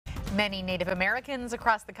Many Native Americans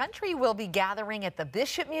across the country will be gathering at the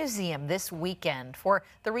Bishop Museum this weekend for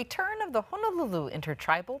the return of the Honolulu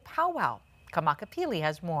Intertribal Powwow. Kamakapili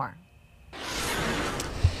has more.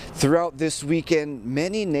 Throughout this weekend,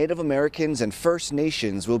 many Native Americans and First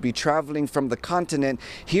Nations will be traveling from the continent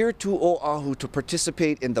here to Oahu to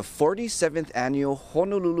participate in the 47th annual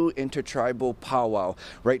Honolulu Intertribal Powwow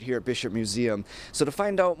right here at Bishop Museum. So to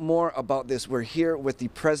find out more about this, we're here with the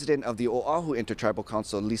president of the Oahu Intertribal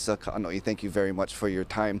Council, Lisa Ka'anoi. Thank you very much for your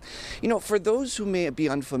time. You know, for those who may be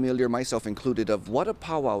unfamiliar, myself included, of what a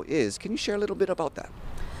powwow is, can you share a little bit about that?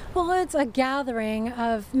 Well, it's a gathering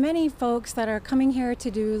of many folks that are coming here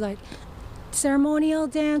to do like ceremonial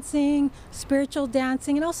dancing, spiritual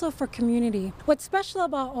dancing, and also for community. What's special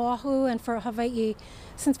about Oahu and for Hawaii,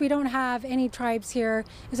 since we don't have any tribes here,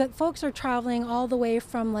 is that folks are traveling all the way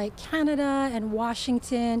from like Canada and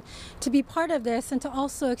Washington to be part of this and to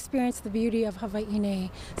also experience the beauty of Hawaii.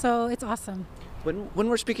 So it's awesome. When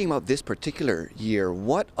we're speaking about this particular year,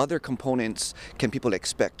 what other components can people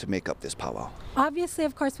expect to make up this powwow? Obviously,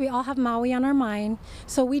 of course, we all have Maui on our mind,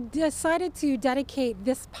 so we decided to dedicate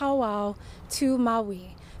this powwow to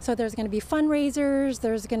Maui. So there's going to be fundraisers,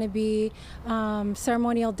 there's going to be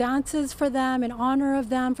ceremonial dances for them in honor of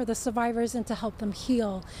them, for the survivors, and to help them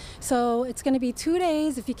heal. So it's going to be 2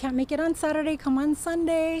 days. If you can't make it on Saturday, come on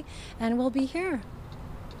Sunday, and we'll be here.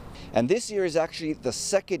 And this year is actually the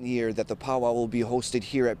second year that the powwow will be hosted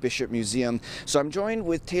here at Bishop Museum. So I'm joined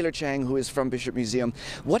with Taylor Chang, who is from Bishop Museum.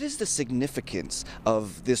 What is the significance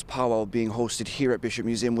of this powwow being hosted here at Bishop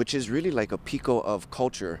Museum, which is really like a pico of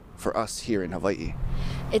culture for us here in Hawaii?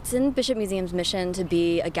 It's in Bishop Museum's mission to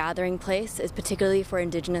be a gathering place, is particularly for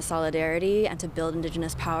Indigenous solidarity and to build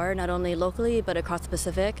Indigenous power, not only locally, but across the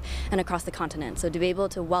Pacific and across the continent. So to be able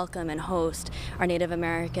to welcome and host our Native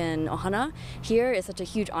American ohana here is such a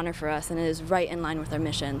huge honor for us, and it is right in line with our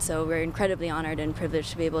mission. So we're incredibly honored and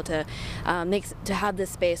privileged to be able to have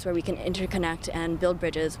this space where we can interconnect and build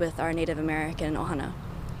bridges with our Native American ohana.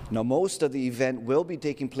 Now, most of the event will be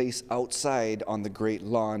taking place outside on the Great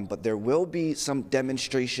Lawn, but there will be some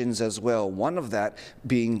demonstrations as well. One of that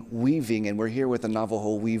being weaving, and we're here with a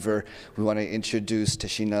Navajo weaver. We want to introduce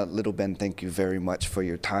Tashina Littleben. Thank you very much for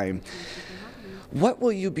your time. What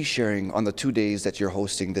will you be sharing on the 2 days that you're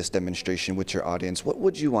hosting this demonstration with your audience? What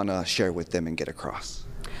would you want to share with them and get across?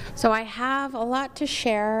 So I have a lot to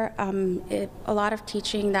share, a lot of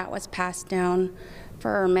teaching that was passed down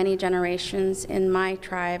for many generations in my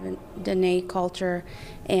tribe, Dene culture,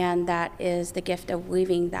 and that is the gift of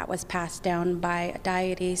weaving that was passed down by a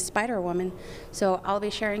deity, Spider Woman. So I'll be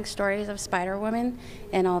sharing stories of Spider Woman,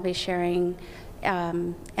 and I'll be sharing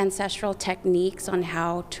ancestral techniques on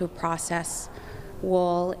how to process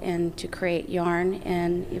wool and to create yarn,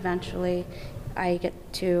 and eventually I get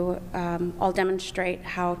to, I'll demonstrate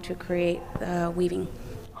how to create weaving.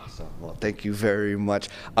 Awesome. Well, thank you very much.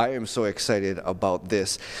 I am so excited about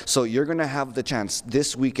this. So you're going to have the chance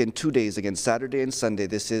this weekend, 2 days, again, Saturday and Sunday.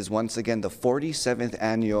 This is once again the 47th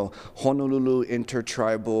annual Honolulu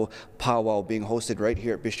Intertribal Powwow being hosted right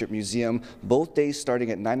here at Bishop Museum. Both days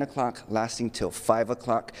starting at 9 o'clock, lasting till 5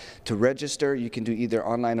 o'clock. To register, you can do either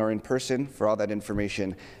online or in person. For all that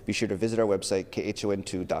information, be sure to visit our website,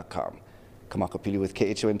 khon2.com. Kamakapili with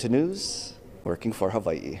KHON2 News, working for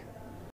Hawaii.